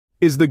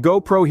Is the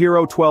GoPro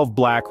Hero 12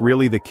 Black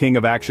really the king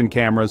of action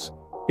cameras?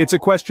 It's a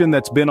question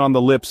that's been on the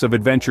lips of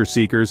adventure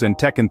seekers and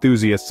tech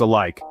enthusiasts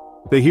alike.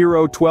 The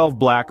Hero 12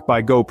 Black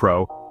by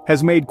GoPro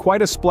has made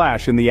quite a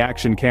splash in the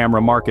action camera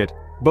market,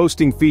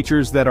 boasting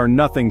features that are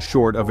nothing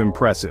short of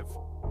impressive.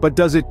 But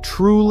does it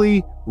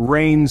truly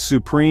reign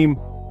supreme?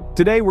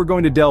 Today we're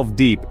going to delve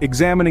deep,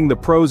 examining the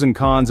pros and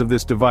cons of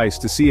this device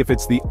to see if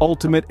it's the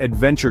ultimate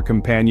adventure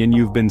companion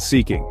you've been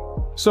seeking.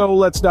 So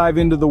let's dive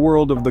into the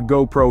world of the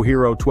GoPro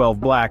Hero 12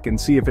 Black and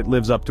see if it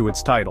lives up to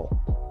its title.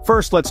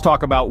 First, let's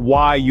talk about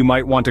why you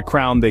might want to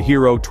crown the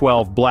Hero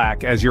 12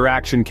 Black as your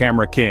action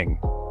camera king.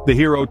 The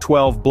Hero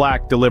 12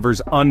 Black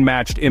delivers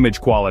unmatched image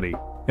quality.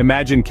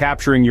 Imagine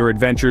capturing your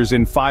adventures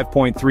in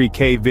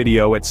 5.3K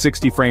video at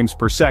 60 frames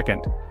per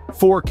second,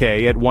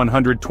 4K at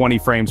 120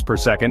 frames per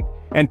second,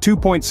 and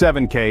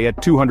 2.7K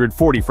at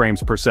 240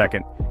 frames per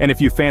second. And if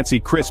you fancy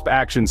crisp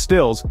action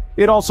stills,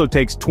 it also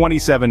takes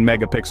 27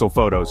 megapixel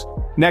photos.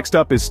 Next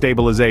up is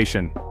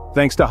stabilization.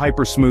 Thanks to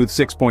HyperSmooth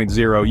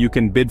 6.0, you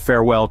can bid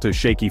farewell to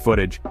shaky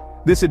footage.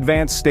 This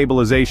advanced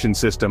stabilization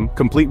system,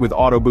 complete with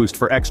auto boost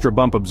for extra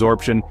bump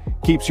absorption,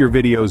 keeps your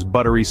videos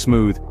buttery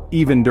smooth,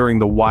 even during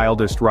the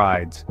wildest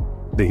rides.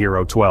 The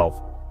Hero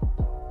 12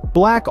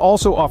 Black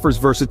also offers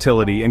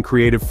versatility and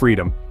creative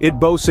freedom. It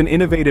boasts an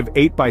innovative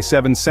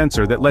 8x7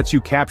 sensor that lets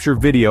you capture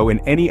video in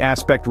any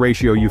aspect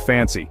ratio you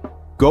fancy.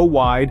 Go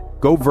wide,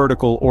 go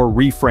vertical, or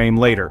reframe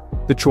later.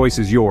 The choice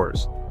is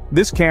yours.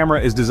 This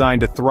camera is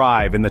designed to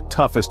thrive in the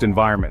toughest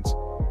environments.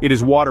 It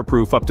is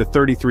waterproof up to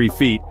 33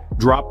 feet,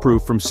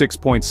 drop-proof from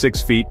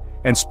 6.6 feet,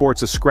 and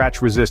sports a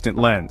scratch-resistant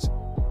lens.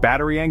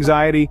 Battery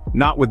anxiety?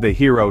 Not with the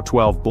Hero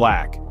 12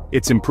 Black.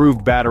 Its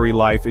improved battery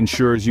life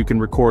ensures you can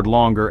record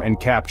longer and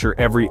capture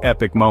every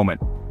epic moment.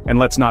 And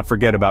let's not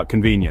forget about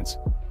convenience.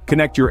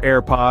 Connect your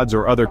AirPods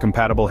or other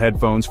compatible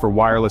headphones for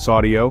wireless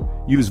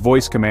audio, use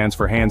voice commands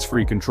for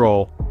hands-free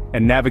control,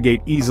 and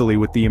navigate easily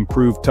with the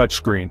improved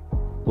touchscreen.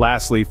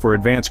 Lastly, for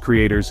advanced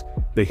creators,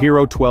 the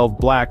Hero 12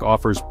 Black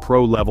offers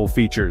pro-level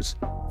features.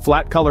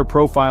 Flat color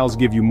profiles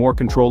give you more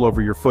control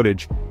over your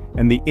footage,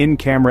 and the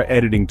in-camera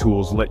editing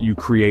tools let you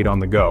create on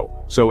the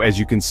go. So as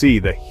you can see,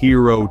 the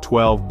Hero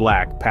 12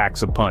 Black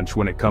packs a punch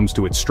when it comes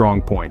to its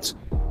strong points.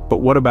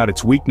 But what about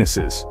its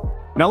weaknesses?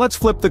 Now let's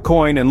flip the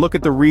coin and look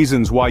at the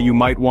reasons why you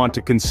might want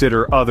to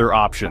consider other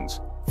options.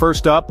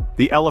 First up,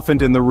 the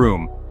elephant in the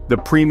room, the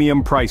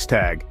premium price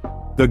tag.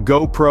 The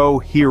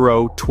GoPro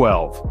Hero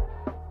 12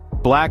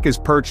 Black is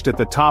perched at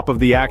the top of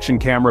the action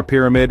camera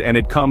pyramid, and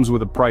it comes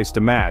with a price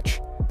to match.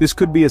 This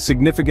could be a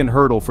significant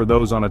hurdle for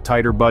those on a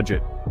tighter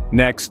budget.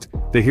 Next,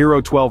 the Hero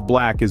 12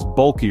 Black is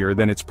bulkier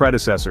than its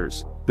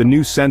predecessors. The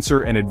new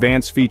sensor and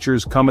advanced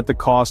features come at the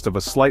cost of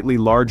a slightly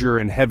larger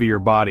and heavier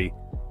body.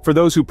 For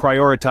those who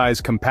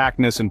prioritize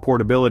compactness and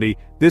portability,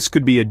 this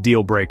could be a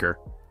deal-breaker.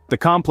 The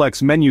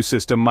complex menu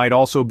system might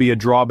also be a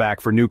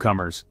drawback for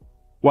newcomers.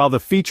 While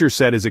the feature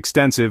set is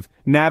extensive,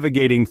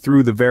 navigating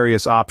through the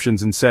various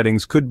options and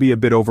settings could be a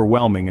bit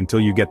overwhelming until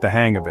you get the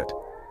hang of it.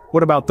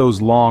 What about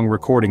those long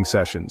recording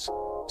sessions?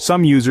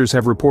 Some users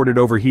have reported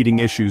overheating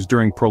issues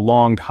during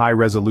prolonged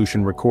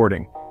high-resolution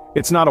recording.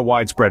 It's not a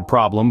widespread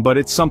problem, but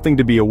it's something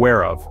to be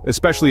aware of,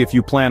 especially if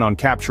you plan on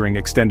capturing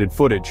extended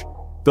footage.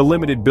 The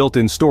limited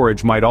built-in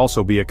storage might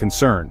also be a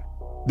concern.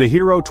 The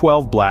Hero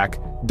 12 Black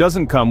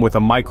doesn't come with a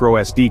micro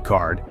SD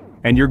card,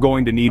 and you're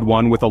going to need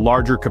one with a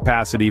larger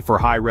capacity for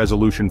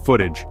high-resolution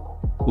footage.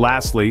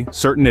 Lastly,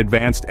 certain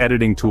advanced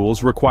editing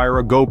tools require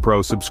a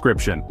GoPro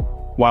subscription.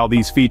 While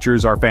these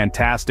features are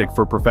fantastic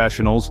for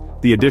professionals,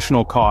 the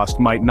additional cost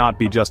might not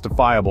be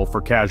justifiable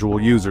for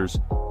casual users.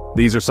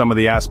 These are some of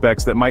the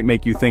aspects that might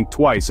make you think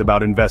twice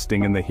about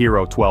investing in the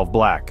Hero 12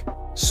 Black.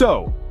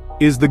 So,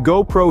 is the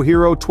GoPro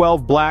Hero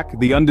 12 Black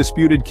the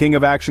undisputed king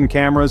of action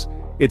cameras?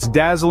 Its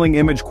dazzling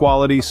image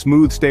quality,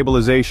 smooth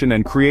stabilization,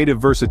 and creative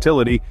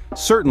versatility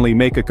certainly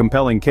make a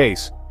compelling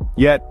case.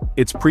 Yet,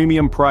 its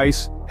premium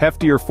price,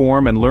 heftier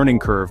form, and learning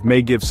curve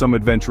may give some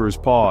adventurers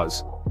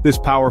pause. This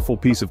powerful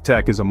piece of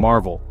tech is a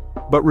marvel.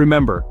 But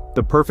remember,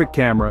 the perfect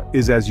camera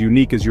is as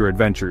unique as your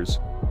adventures.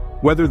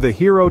 Whether the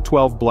Hero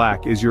 12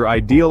 Black is your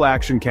ideal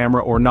action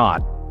camera or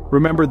not,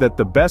 remember that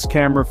the best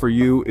camera for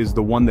you is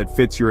the one that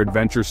fits your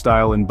adventure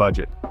style and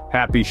budget.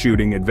 Happy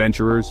shooting,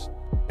 adventurers!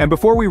 And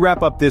before we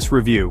wrap up this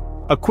review,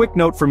 a quick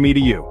note from me to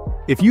you.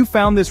 If you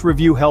found this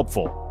review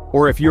helpful,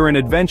 or if you're an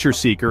adventure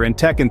seeker and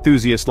tech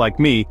enthusiast like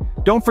me,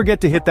 don't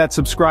forget to hit that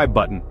subscribe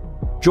button.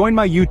 Join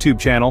my YouTube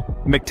channel,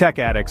 McTech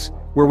Addicts,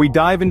 where we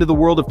dive into the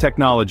world of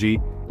technology,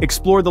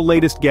 explore the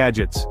latest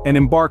gadgets, and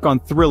embark on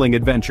thrilling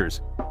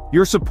adventures.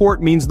 Your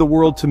support means the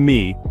world to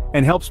me,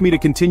 and helps me to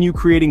continue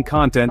creating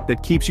content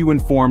that keeps you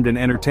informed and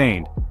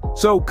entertained.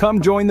 So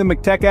come join the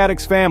McTech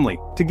Addicts family.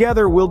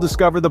 Together we'll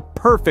discover the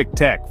perfect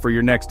tech for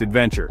your next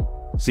adventure.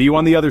 See you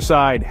on the other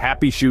side,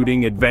 happy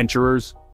shooting, adventurers.